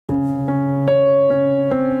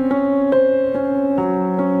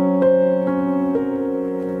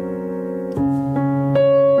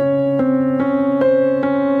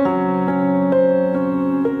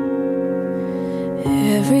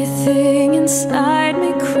inside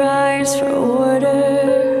me cries for order.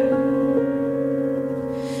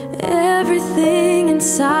 Everything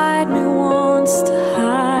inside me wants to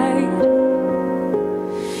hide.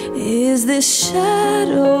 Is this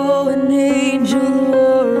shadow an angel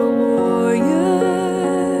or a warrior?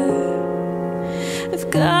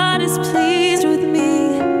 If God is pleased with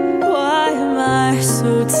me, why am I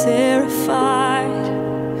so terrified?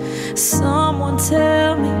 Someone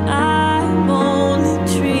tell me I'm only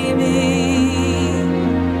dreaming.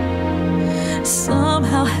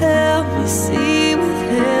 Somehow help me see with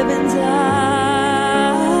heaven's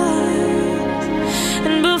eyes.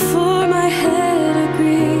 And before my head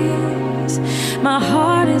agrees, my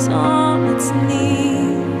heart is on its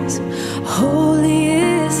knees. Holy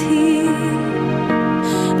is He,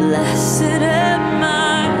 blessed am I.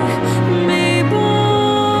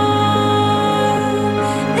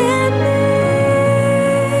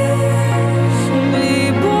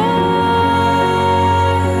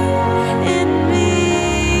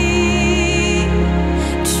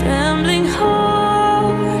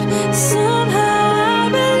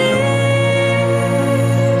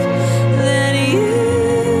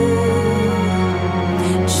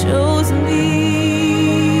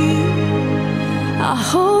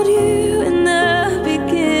 Hold you in the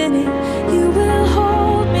beginning, you will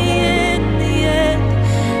hold me in the end.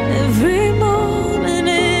 Every moment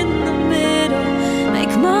in the middle,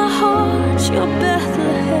 make my heart your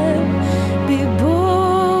Bethlehem. Be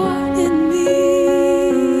born in me.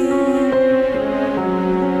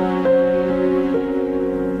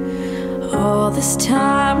 All this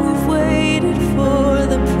time we've waited for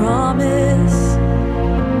the promise.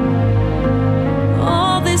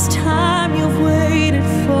 All this time you've waited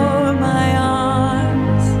for my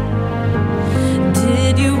arms.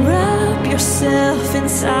 Did you wrap yourself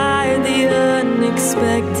inside the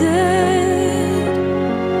unexpected,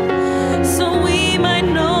 so we might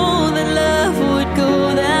know that love would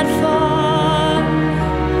go that far?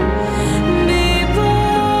 Be born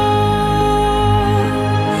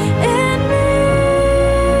in me.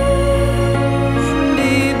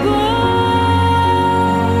 Be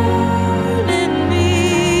born in me.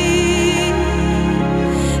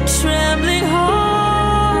 Trembling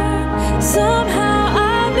heart, somehow I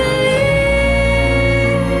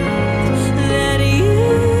believe that you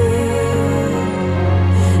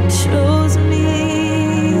chose me.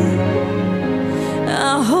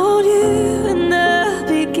 I'll hold you in the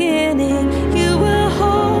beginning, you will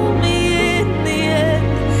hold me in the end.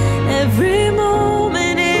 Every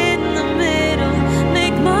moment in the middle,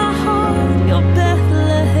 make my heart your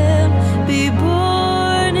Bethlehem. Be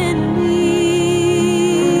born in me.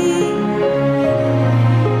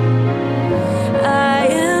 I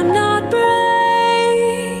am not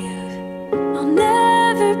brave, I'll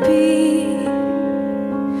never be.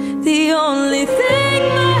 The only thing